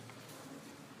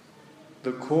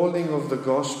The calling of the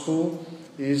gospel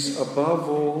is above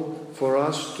all for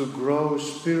us to grow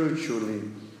spiritually.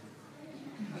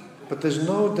 But there's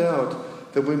no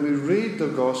doubt that when we read the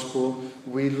gospel,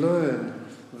 we learn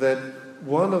that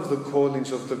one of the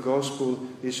callings of the gospel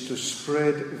is to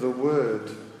spread the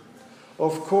word.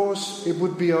 Of course, it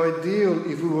would be ideal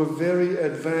if we were very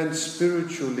advanced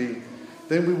spiritually.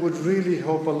 Then we would really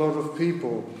help a lot of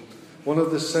people. One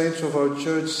of the saints of our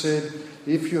church said,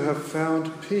 if you have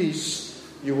found peace,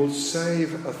 you will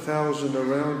save 1,000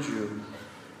 around you.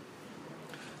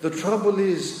 The trouble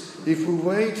is, if we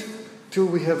wait till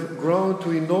we have grown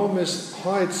to enormous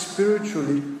heights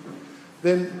spiritually,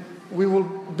 then we will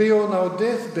be on our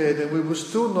deathbed and we will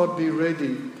still not be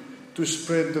ready to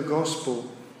spread the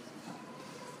gospel.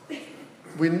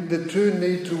 The two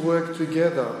need to work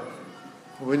together.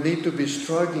 We need to be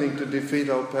struggling to defeat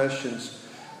our passions.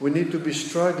 We need to be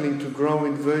struggling to grow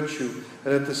in virtue.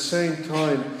 And at the same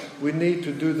time, we need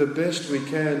to do the best we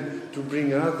can to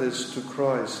bring others to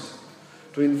Christ.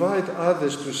 To invite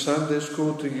others to Sunday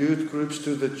school, to youth groups,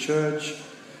 to the church.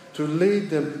 To lead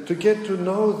them, to get to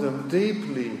know them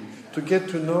deeply. To get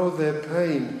to know their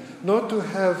pain. Not to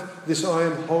have this I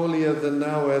am holier than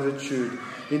thou attitude.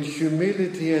 In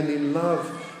humility and in love,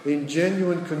 in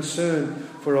genuine concern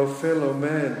for our fellow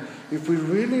man. If we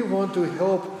really want to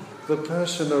help the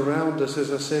person around us,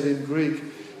 as I said in Greek,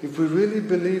 if we really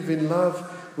believe in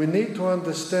love, we need to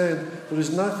understand there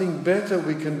is nothing better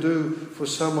we can do for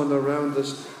someone around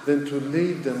us than to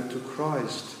lead them to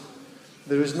Christ.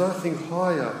 There is nothing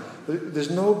higher. There's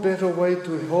no better way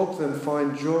to help them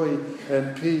find joy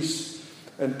and peace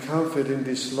and comfort in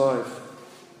this life.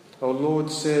 Our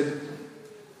Lord said,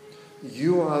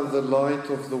 "You are the light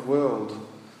of the world.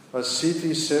 A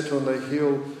city set on a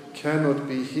hill cannot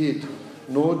be hid.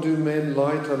 Nor do men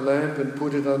light a lamp and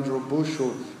put it under a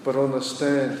bushel, but on a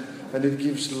stand, and it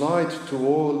gives light to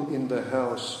all in the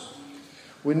house."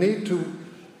 We need to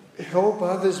help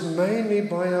others mainly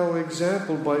by our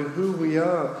example, by who we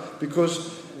are,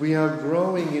 because we are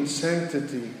growing in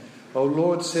sanctity. Our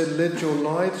Lord said, "Let your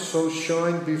light so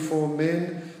shine before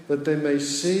men that they may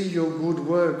see your good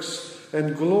works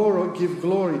and give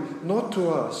glory, not to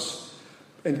us,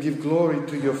 and give glory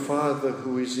to your Father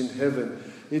who is in heaven."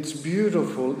 It's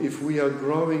beautiful if we are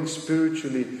growing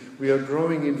spiritually, we are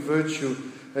growing in virtue,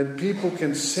 and people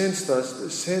can sense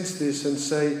this and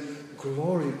say,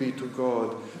 "Glory be to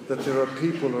God," that there are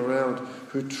people around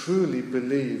who truly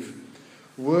believe.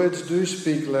 Words do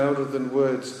speak louder than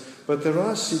words, but there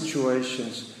are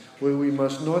situations where we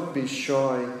must not be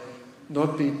shy,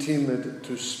 not be timid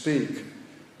to speak,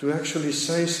 to actually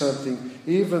say something,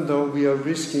 even though we are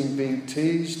risking being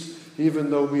teased,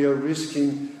 even though we are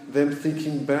risking them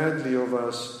thinking badly of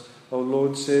us. Our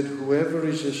Lord said, "Whoever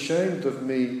is ashamed of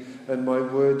me and my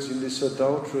words in this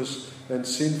adulterous and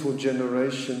sinful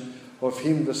generation, of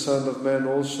him the Son of Man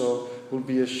also will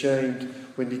be ashamed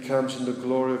when he comes in the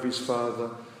glory of his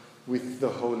Father with the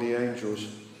holy angels."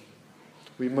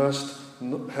 We must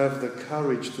have the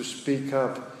courage to speak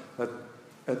up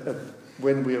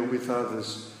when we are with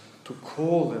others, to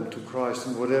call them to Christ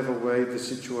in whatever way the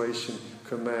situation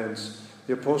commands.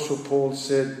 The Apostle Paul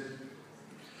said,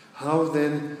 how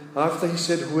then, after he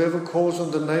said, "Whoever calls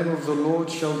on the name of the Lord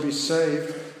shall be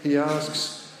saved," he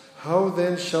asks, "How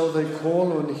then shall they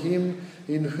call on him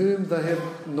in whom they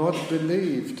have not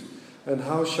believed? And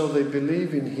how shall they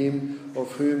believe in him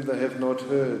of whom they have not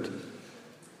heard?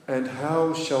 And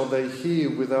how shall they hear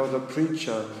without a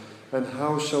preacher? And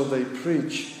how shall they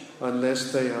preach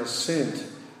unless they are sent?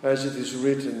 As it is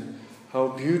written, how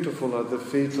beautiful are the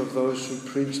feet of those who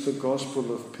preach the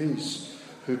gospel of peace,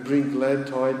 who bring glad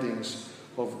tidings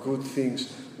of good things."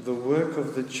 The work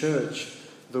of the church,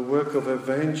 the work of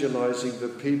evangelizing the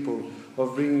people,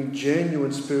 of bringing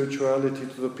genuine spirituality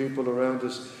to the people around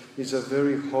us, is a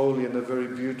very holy and a very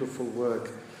beautiful work.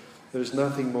 There is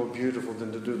nothing more beautiful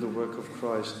than to do the work of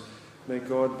Christ. May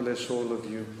God bless all of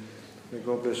you. May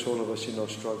God bless all of us in our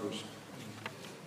struggles.